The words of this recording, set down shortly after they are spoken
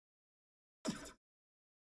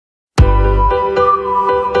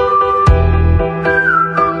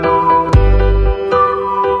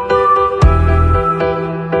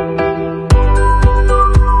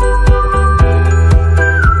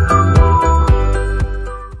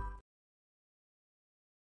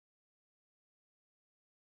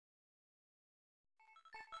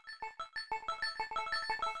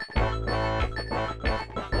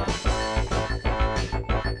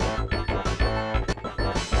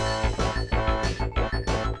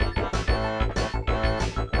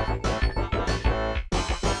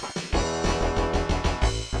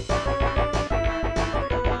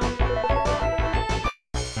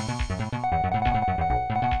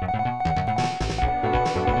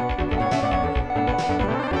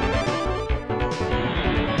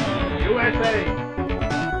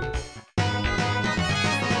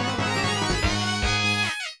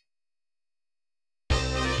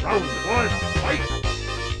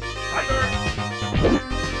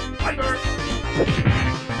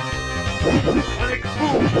Sonic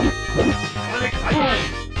boom! Sonic boom!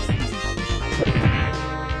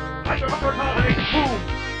 Tiger uppercut! Sonic boom!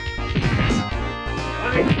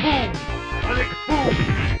 Sonic boom! Sonic boom!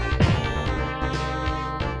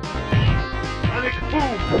 Sonic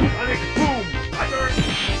boom! Sonic boom! Tiger!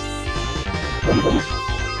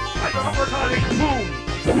 Tiger uppercut! Sonic boom!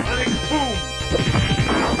 Sonic boom!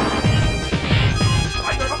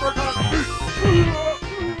 Tiger uppercut!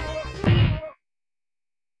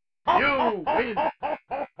 You win!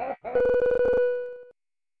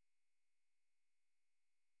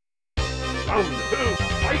 Round 2,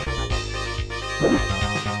 fight!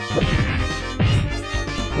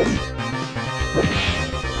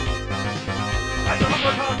 Tiger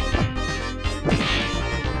uppercut!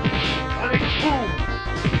 Sonic boom!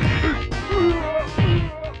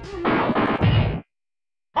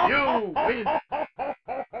 You win!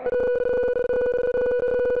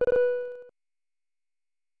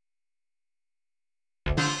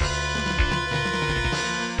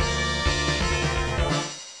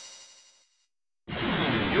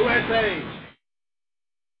 USA!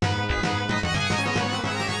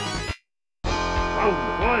 Round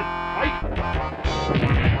 1, fight!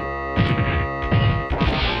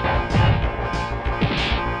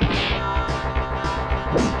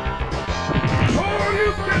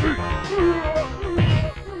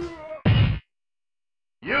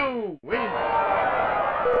 You win!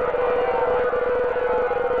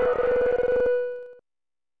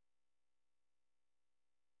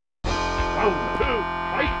 Round 2,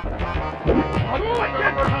 fight!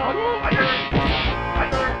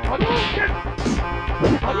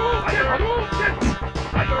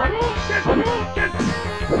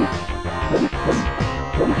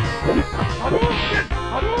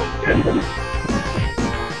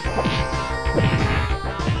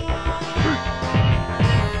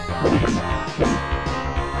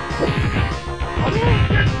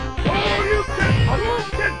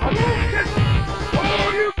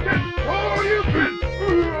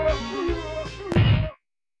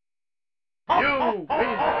 You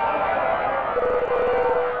win!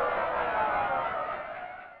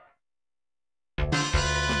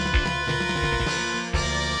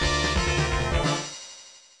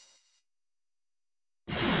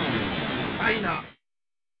 China!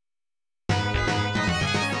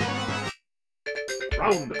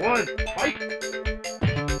 Round 1, fight!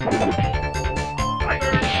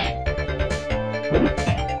 Tiger!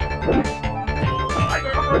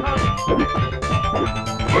 Tiger uppercut!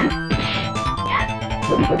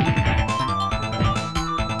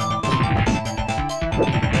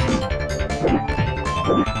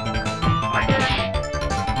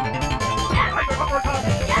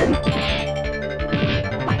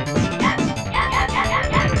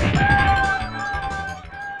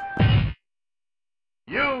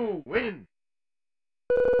 You win!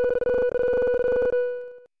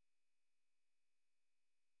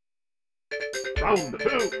 Round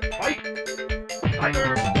 2, fight!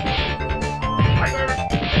 Tiger! Tiger!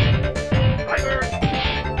 Tiger!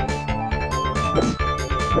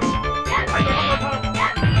 Tiger uppercut!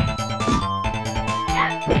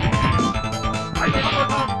 Tiger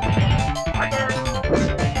uppercut! Tiger!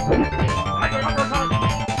 Tiger uppercut!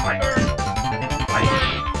 Tiger! Tiger!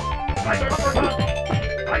 Tiger uppercut!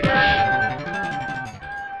 Tiger!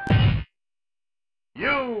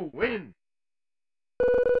 You win!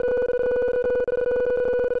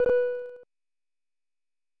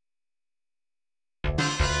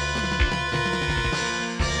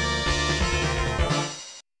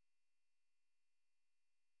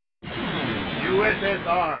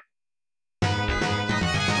 USSR!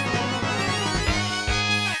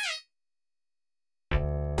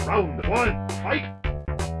 Round 1, fight!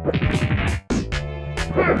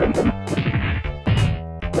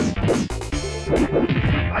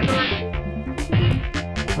 Tiger!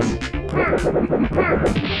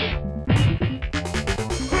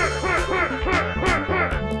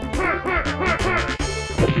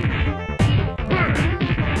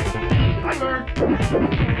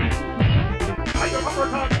 Tiger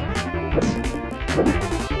uppercut!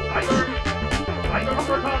 Tiger! Tiger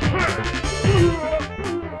uppercut!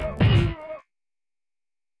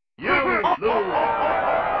 You lose!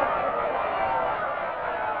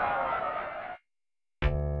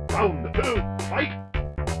 Round 2, fight!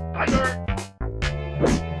 Tiger!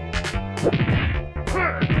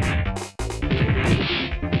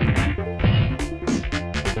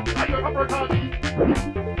 Tiger uppercut!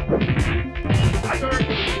 Tiger!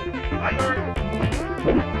 Tiger!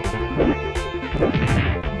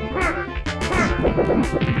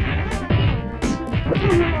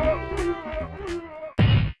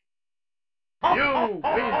 You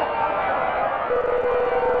win!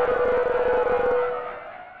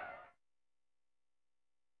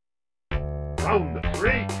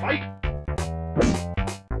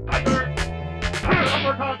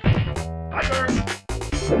 uppercut. Tiger.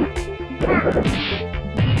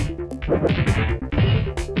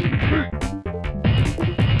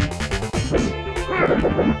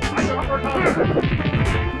 Tiger uppercut.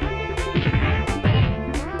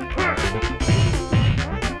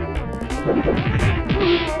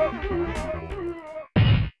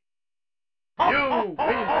 You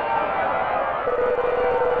win.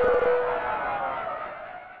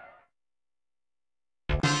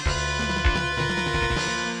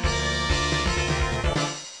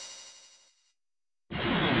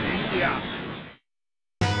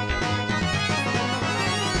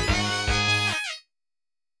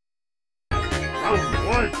 Round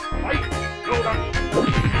one, fight! Go down!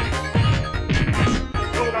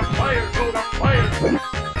 Go down, fire! Go down, fire!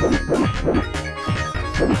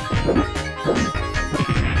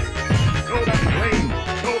 Go down, flame!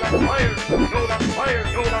 Go down, fire! Go down, fire!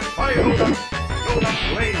 Go down, fire! Go down,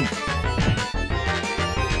 flame!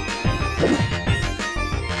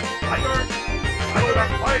 Tiger! Go down,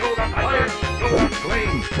 fire! Go down, fire! Go down,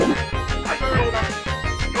 flame! Tiger! Go down!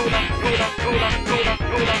 Go down, go down, go down, go down,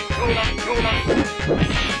 go down, go down, go down.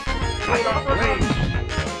 Go down, flame.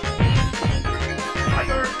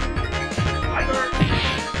 Tiger. Tiger.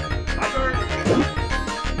 Tiger.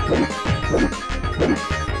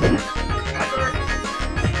 Tiger.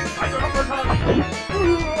 Tiger uppercut.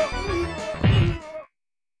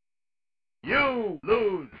 You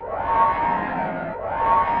lose.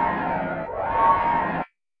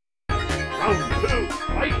 Round two,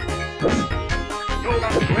 fight. Go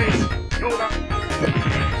down, flame. Go down.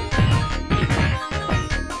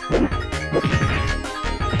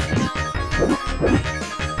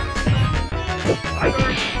 Tiger.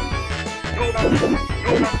 Go down.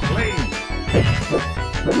 Go down, flame.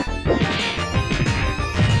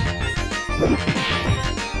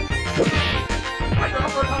 Tiger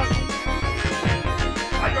uppercut.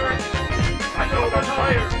 Tiger. Tiger go down,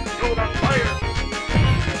 fire. Go down, fire.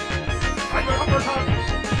 Tiger uppercut.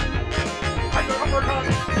 Tiger uppercut.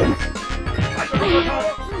 Tiger uppercut.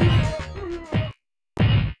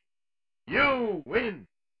 You win.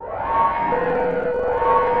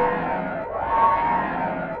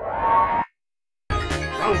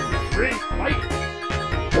 Round three, fight.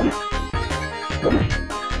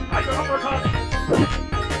 Tiger uppercut.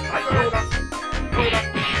 Tiger go down. Go down.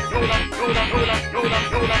 Go down. Go down. Go down. Go down.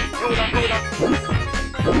 Go down. Go down. Go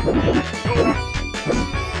down. Go down. Go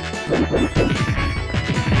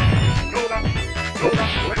down. Go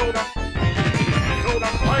down. Go down. Go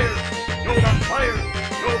down, fire. Go down, fire.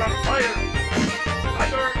 Go down, fire.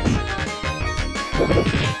 Tiger.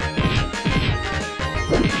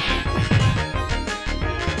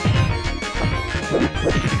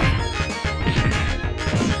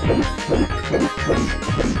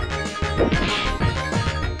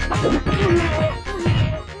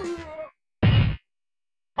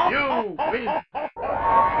 You win.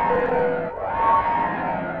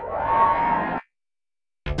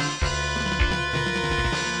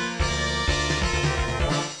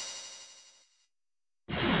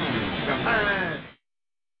 Japan.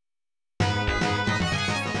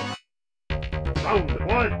 Round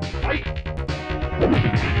one, fight.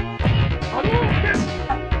 Hadouken!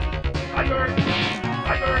 Tiger.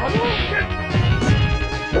 Tiger. Hadouken!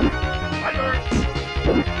 Tiger.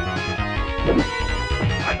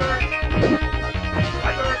 Tiger.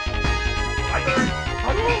 Tiger. Tiger.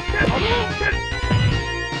 Hadouken! Hadouken!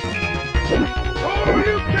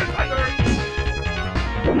 Hadouken! Tiger.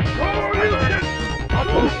 Hadouken!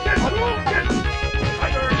 Hadouken! Hadouken!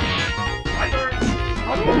 Tiger. Tiger.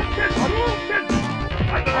 Hadouken! Hadouken!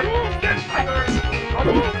 Tiger. Hadouken! Tiger.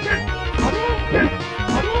 Hadouken! Hadouken!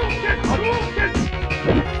 Hadouken! Hadouken!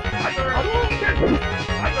 Tiger. Hadouken!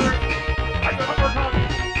 Tiger. Tiger uppercut!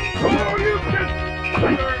 Hadouken!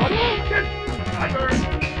 Tiger. Hadouken! Tiger.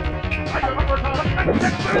 Tiger uppercut!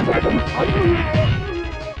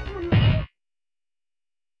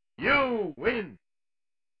 You win!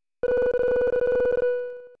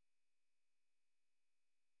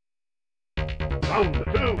 Round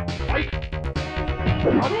two, fight!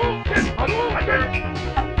 Hadouken! Hadouken!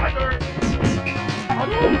 Tiger!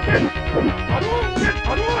 Hadouken! Hadouken! Hadouken!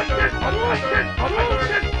 Hadouken!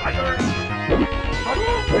 Hadouken! Tiger!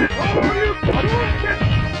 Hadouken! Hadouken!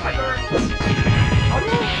 Tiger!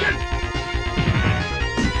 Hadouken!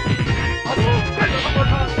 Hadouken!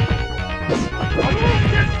 Uppercut!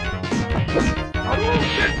 Hadouken!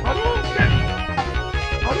 Hadouken! Hadouken!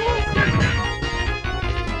 Hadouken!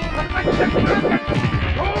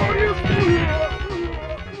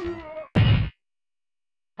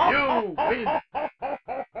 You win!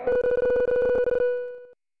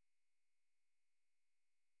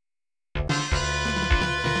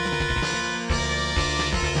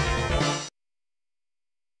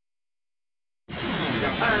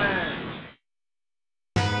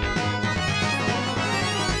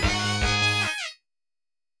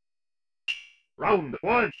 Round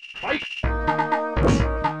one, fight!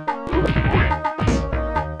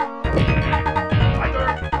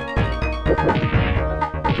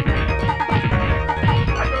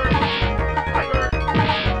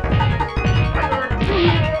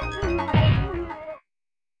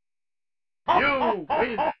 You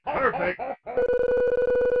win! Perfect!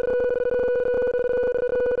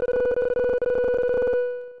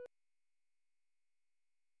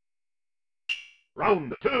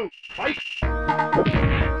 Round two, fight!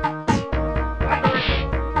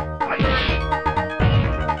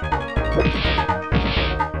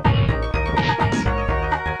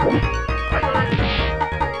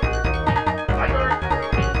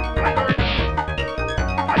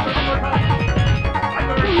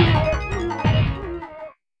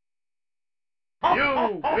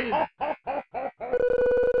 You win!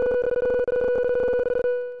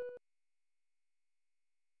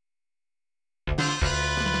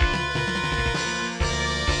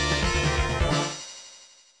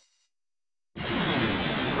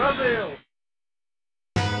 Brazil!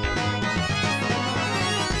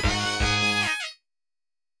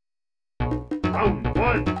 Round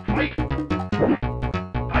one, fight!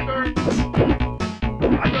 Tiger!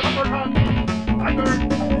 Tiger uppercut! Tiger!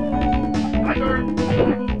 Tiger!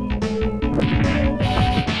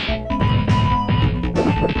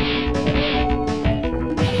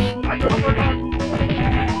 Tiger uppercut!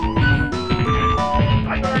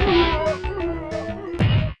 Tiger!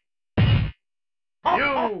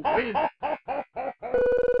 You win!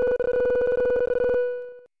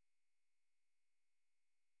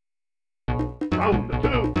 Round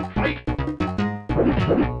two, fight!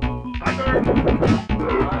 Tiger!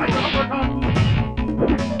 Tiger uppercut!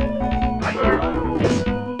 Tiger!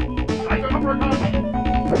 Tiger uppercut!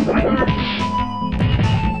 Tiger!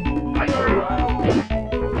 Tiger!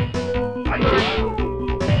 Tiger!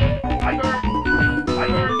 Tiger!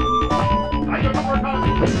 Tiger! Tiger uppercut!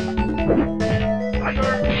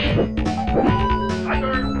 Tiger! Tiger!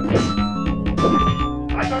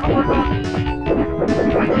 Tiger uppercut!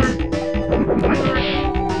 Tiger! Tiger!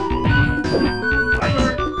 Tiger!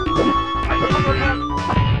 Tiger uppercut!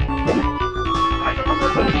 Tiger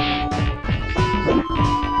uppercut!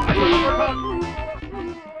 Tiger uppercut!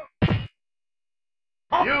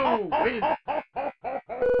 You win!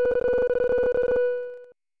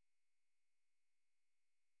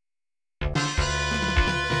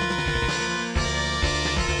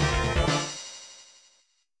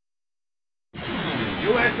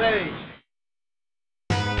 USA!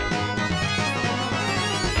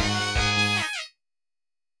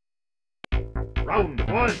 Round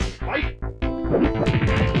one, fight!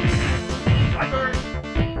 Tiger!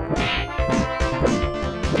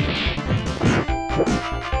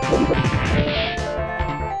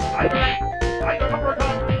 Tiger! Tiger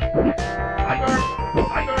uppercut! Tiger!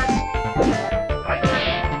 Tiger! Tiger!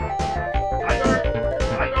 Tiger!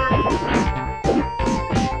 Tiger!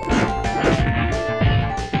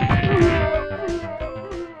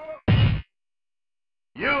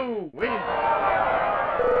 You win!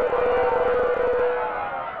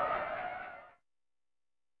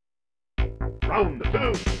 Round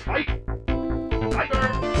two, fight! Tiger!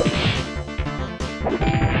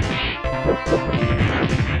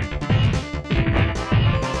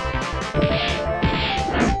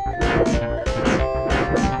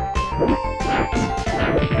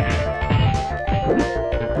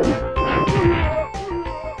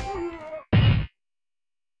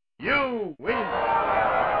 You win!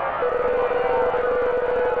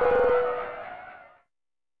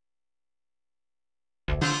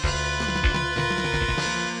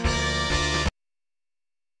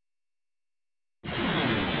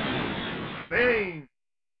 Spain!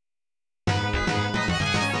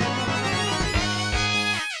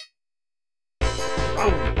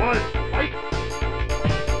 Round one, fight!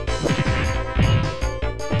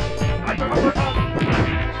 Tiger uppercut!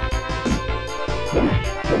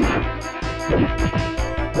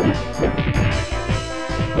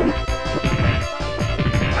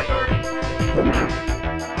 Tiger!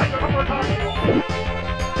 Tiger uppercut!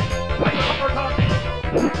 Tiger uppercut!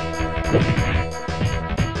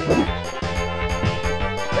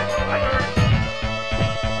 Tiger!